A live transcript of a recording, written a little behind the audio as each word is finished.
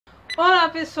Olá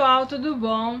pessoal, tudo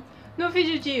bom? No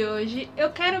vídeo de hoje eu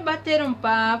quero bater um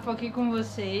papo aqui com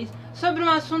vocês sobre um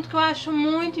assunto que eu acho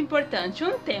muito importante,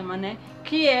 um tema, né?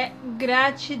 Que é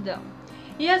gratidão.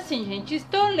 E assim, gente,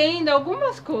 estou lendo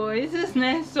algumas coisas,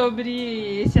 né,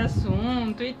 sobre esse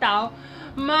assunto e tal,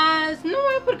 mas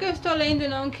não é porque eu estou lendo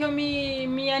não que eu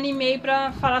me animei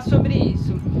para falar sobre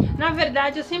isso. Na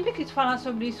verdade, eu sempre quis falar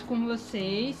sobre isso com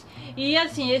vocês. E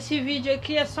assim, esse vídeo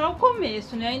aqui é só o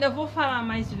começo, né? Ainda vou falar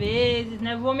mais vezes,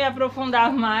 né? Vou me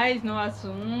aprofundar mais no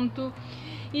assunto.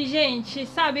 E, gente,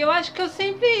 sabe, eu acho que eu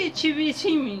sempre tive isso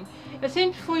em mim. Eu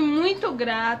sempre fui muito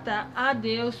grata a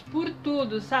Deus por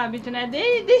tudo, sabe? Né?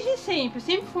 Desde sempre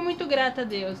fui muito grata a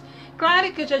Deus.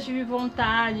 Claro que eu já tive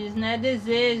vontades, né?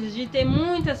 Desejos de ter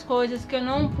muitas coisas que eu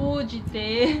não pude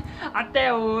ter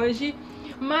até hoje.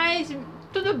 Mas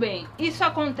tudo bem, isso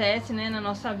acontece, né, na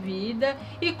nossa vida,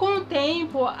 e com o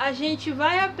tempo a gente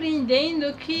vai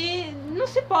aprendendo que não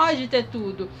se pode ter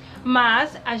tudo,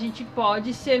 mas a gente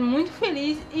pode ser muito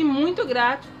feliz e muito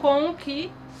grato com o que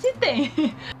se tem.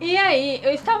 E aí,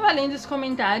 eu estava lendo os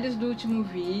comentários do último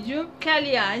vídeo, que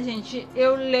aliás, gente,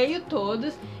 eu leio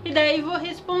todos e daí vou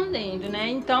respondendo, né?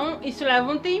 Então, isso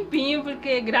leva um tempinho,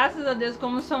 porque graças a Deus,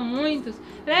 como são muitos,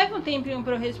 leva um tempinho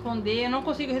para eu responder. Eu não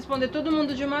consigo responder todo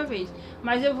mundo de uma vez,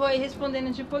 mas eu vou aí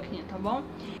respondendo de pouquinho, tá bom?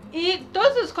 E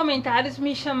todos os comentários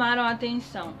me chamaram a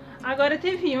atenção. Agora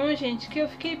teve um, gente, que eu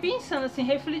fiquei pensando assim,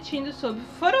 refletindo sobre.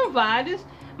 Foram vários,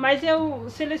 mas eu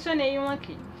selecionei um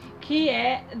aqui, que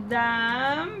é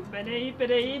da...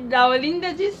 da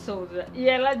Olinda de Souza. E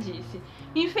ela disse: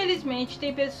 infelizmente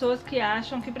tem pessoas que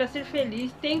acham que para ser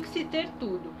feliz tem que se ter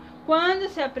tudo. Quando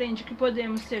se aprende que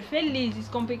podemos ser felizes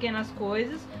com pequenas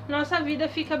coisas, nossa vida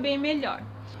fica bem melhor.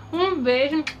 Um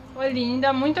beijo,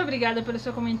 Olinda, muito obrigada pelo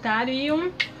seu comentário e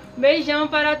um beijão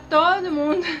para todo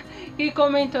mundo que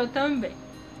comentou também.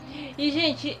 E,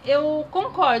 gente, eu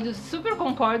concordo, super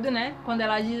concordo, né? Quando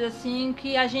ela diz assim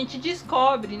que a gente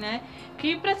descobre, né?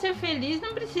 Que pra ser feliz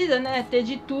não precisa, né? Ter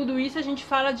de tudo isso, a gente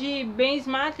fala de bens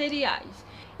materiais.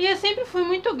 E eu sempre fui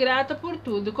muito grata por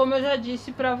tudo, como eu já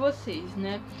disse pra vocês,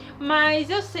 né? Mas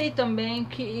eu sei também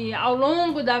que ao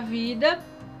longo da vida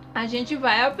a gente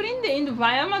vai aprendendo,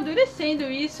 vai amadurecendo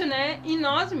isso, né? Em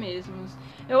nós mesmos.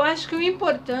 Eu acho que o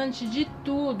importante de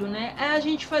tudo, né, é a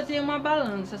gente fazer uma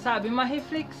balança, sabe? Uma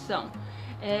reflexão.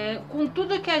 Com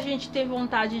tudo que a gente tem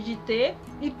vontade de ter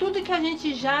e tudo que a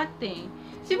gente já tem.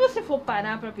 Se você for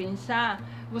parar para pensar,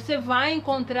 você vai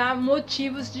encontrar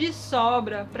motivos de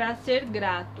sobra para ser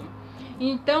grato.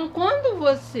 Então, quando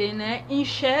você, né,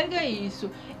 enxerga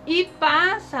isso e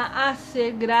passa a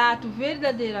ser grato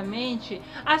verdadeiramente,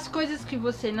 as coisas que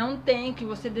você não tem, que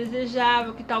você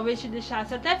desejava, que talvez te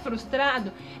deixasse até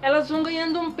frustrado, elas vão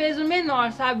ganhando um peso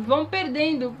menor, sabe? Vão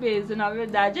perdendo o peso, na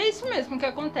verdade. É isso mesmo que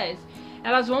acontece.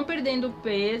 Elas vão perdendo o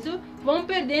peso, vão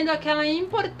perdendo aquela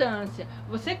importância.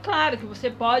 Você, claro que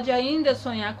você pode ainda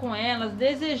sonhar com elas,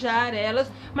 desejar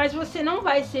elas, mas você não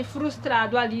vai ser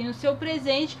frustrado ali no seu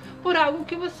presente por algo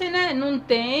que você, né, não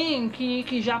tem,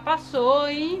 que já passou,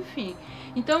 enfim.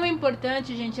 Então o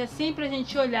importante, gente, é sempre a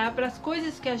gente olhar para as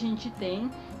coisas que a gente tem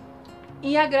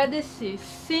e agradecer,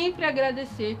 sempre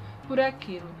agradecer por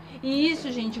aquilo. E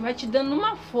isso, gente, vai te dando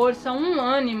uma força, um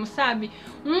ânimo, sabe?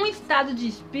 Um estado de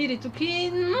espírito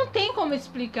que não tem como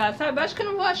explicar, sabe? Eu acho que eu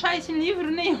não vou achar esse livro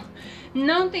nenhum.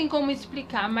 Não tem como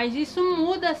explicar, mas isso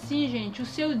muda sim, gente, o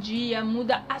seu dia,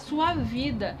 muda a sua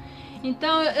vida.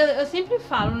 Então, eu sempre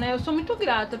falo, né? Eu sou muito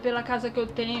grata pela casa que eu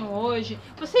tenho hoje.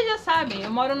 Vocês já sabem, eu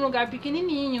moro num lugar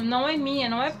pequenininho, não é minha,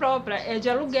 não é própria, é de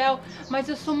aluguel. Mas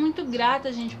eu sou muito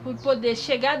grata, gente, por poder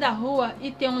chegar da rua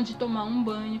e ter onde tomar um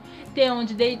banho, ter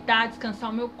onde deitar, descansar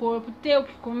o meu corpo, ter o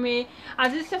que comer.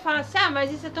 Às vezes você fala assim, ah,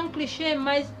 mas isso é tão clichê,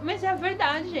 mas é a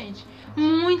verdade, gente.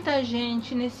 Muita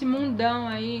gente nesse mundão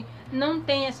aí não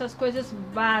tem essas coisas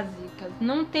básicas,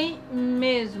 não tem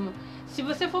mesmo. Se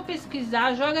você for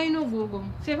pesquisar, joga aí no Google,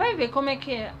 você vai ver como é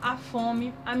que é a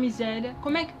fome, a miséria,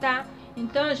 como é que tá.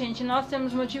 Então, gente, nós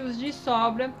temos motivos de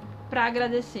sobra para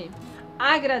agradecer.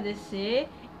 Agradecer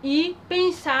e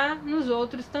pensar nos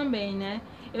outros também, né?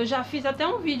 Eu já fiz até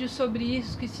um vídeo sobre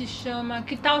isso que se chama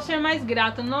Que Tal Ser Mais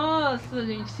Grato? Nossa,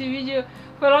 gente, esse vídeo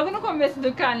foi logo no começo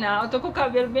do canal. Tô com o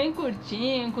cabelo bem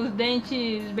curtinho, com os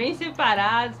dentes bem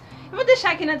separados. Eu vou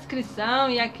deixar aqui na descrição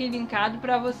e aqui linkado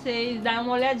para vocês darem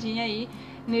uma olhadinha aí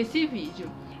nesse vídeo.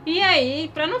 E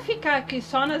aí, para não ficar aqui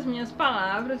só nas minhas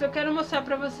palavras, eu quero mostrar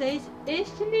para vocês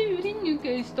este livrinho que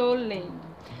eu estou lendo.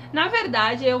 Na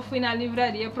verdade, eu fui na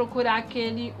livraria procurar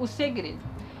aquele O Segredo.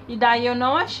 E daí eu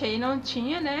não achei, não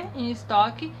tinha, né, em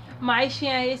estoque, mas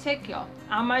tinha esse aqui, ó,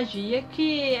 A Magia,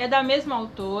 que é da mesma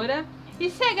autora. e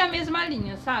segue a mesma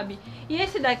linha, sabe? E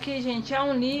esse daqui, gente, é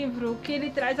um livro que ele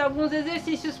traz alguns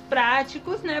exercícios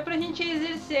práticos, né, pra gente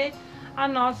exercer a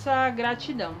nossa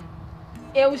gratidão.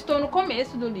 Eu estou no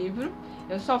começo do livro,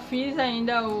 eu só fiz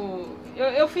ainda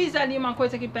eu fiz ali uma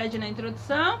coisa que pede na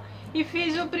introdução e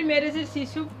fiz o primeiro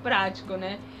exercício prático,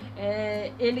 né?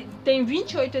 Ele tem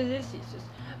 28 exercícios,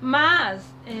 mas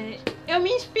eu me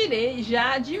inspirei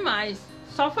já demais.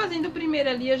 Só fazendo o primeiro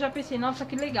ali eu já pensei, nossa,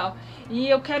 que legal. E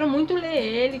eu quero muito ler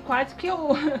ele, quase que eu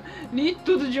li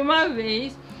tudo de uma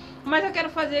vez. Mas eu quero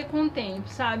fazer com o tempo,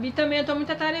 sabe? E também eu tô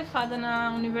muito atarefada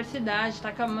na universidade,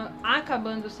 tá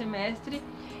acabando o semestre.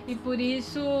 E por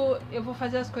isso eu vou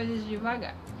fazer as coisas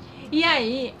devagar. E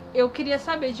aí, eu queria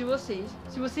saber de vocês,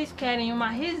 se vocês querem uma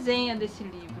resenha desse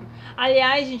livro.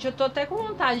 Aliás, gente, eu tô até com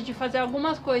vontade de fazer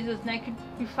algumas coisas, né,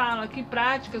 que falam aqui,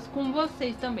 práticas, com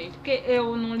vocês também. Porque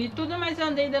eu não li tudo, mas eu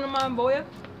andei dando uma boa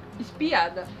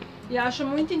espiada. E acho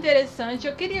muito interessante,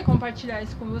 eu queria compartilhar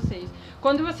isso com vocês.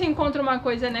 Quando você encontra uma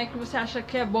coisa, né, que você acha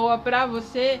que é boa pra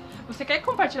você, você quer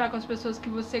compartilhar com as pessoas que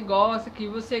você gosta, que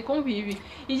você convive.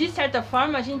 E de certa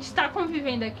forma a gente está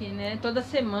convivendo aqui, né, toda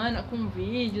semana com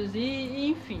vídeos e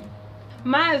enfim.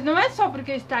 Mas não é só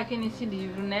porque está aqui nesse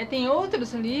livro, né, tem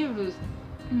outros livros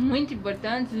muito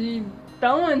importantes e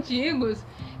tão antigos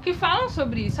que falam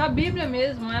sobre isso. A Bíblia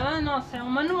mesmo, ela, nossa, é um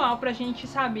manual pra gente,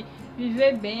 sabe,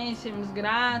 viver bem, sermos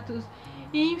gratos,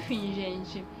 e enfim,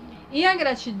 gente. E a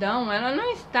gratidão, ela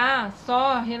não está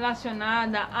só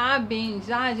relacionada a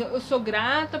bens. Ah, eu sou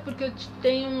grata porque eu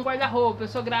tenho um guarda-roupa, eu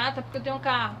sou grata porque eu tenho um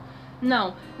carro.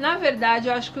 Não, na verdade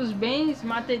eu acho que os bens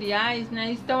materiais,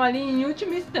 né, estão ali em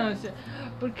última instância.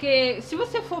 Porque se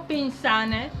você for pensar,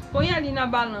 né, põe ali na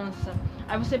balança.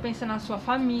 Aí você pensa na sua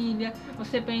família,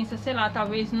 você pensa, sei lá,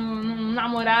 talvez num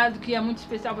namorado que é muito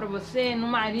especial pra você, num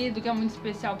marido que é muito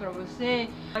especial pra você.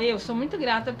 Eu sou muito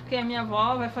grata porque a minha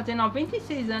avó vai fazer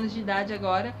 96 anos de idade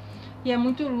agora e é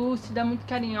muito lúcida, muito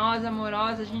carinhosa,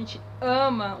 amorosa, a gente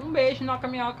ama. Um beijo, noca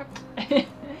minhoca.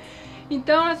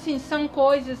 Então, assim, são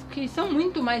coisas que são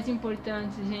muito mais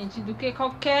importantes, gente, do que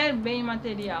qualquer bem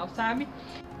material, sabe?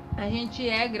 A gente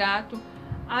é grato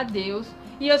a Deus.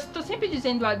 E eu estou sempre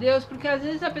dizendo a Deus porque às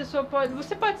vezes a pessoa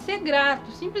você pode ser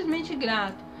grato, simplesmente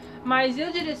grato. Mas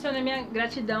eu direciono a minha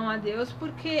gratidão a Deus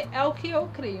porque é o que eu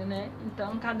creio, né?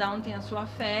 Então cada um tem a sua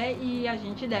fé e a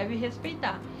gente deve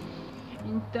respeitar.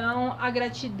 Então a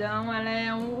gratidão, ela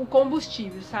é um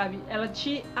combustível, sabe? Ela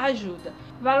te ajuda.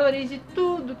 Valorize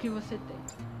tudo que você tem.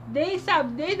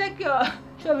 Desde aqui, ó.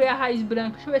 Deixa eu ver a raiz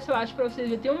branca, deixa eu ver se eu acho pra vocês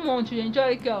verem. Tem um monte, gente,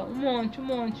 olha aqui, ó. Um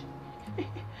monte.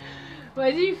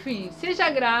 Mas enfim, seja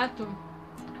grato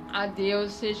a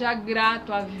Deus, seja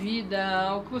grato à vida,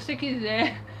 ao que você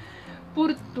quiser,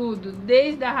 por tudo,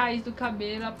 desde a raiz do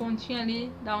cabelo, a pontinha ali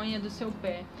da unha do seu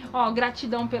pé. Ó,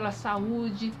 gratidão pela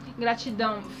saúde,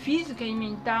 gratidão física e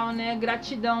mental, né?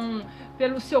 Gratidão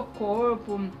pelo seu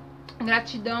corpo,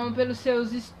 gratidão pelos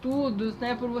seus estudos,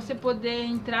 né? Por você poder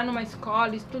entrar numa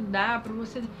escola, estudar, por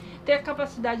você ter a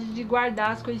capacidade de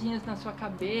guardar as coisinhas na sua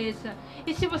cabeça.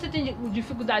 E se você tem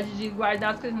dificuldade de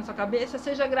guardar as coisas na sua cabeça,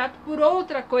 seja grato por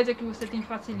outra coisa que você tem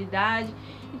facilidade.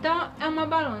 Então é uma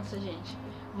balança, gente.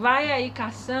 Vai aí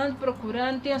caçando,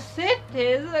 procurando, tenho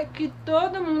certeza que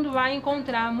todo mundo vai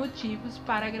encontrar motivos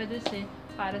para agradecer,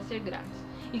 para ser grato.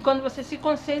 E quando você se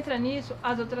concentra nisso,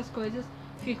 as outras coisas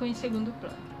ficam em segundo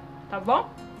plano, tá bom?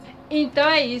 Então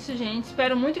é isso, gente.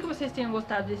 Espero muito que vocês tenham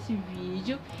gostado desse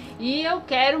vídeo. E eu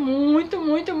quero muito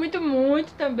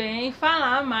também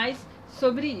falar mais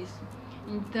sobre isso.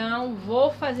 Então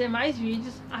vou fazer mais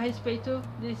vídeos a respeito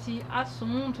desse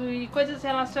assunto e coisas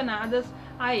relacionadas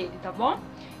a ele, tá bom?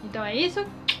 Então é isso.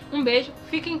 Um beijo,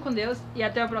 fiquem com Deus e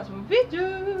até o próximo vídeo.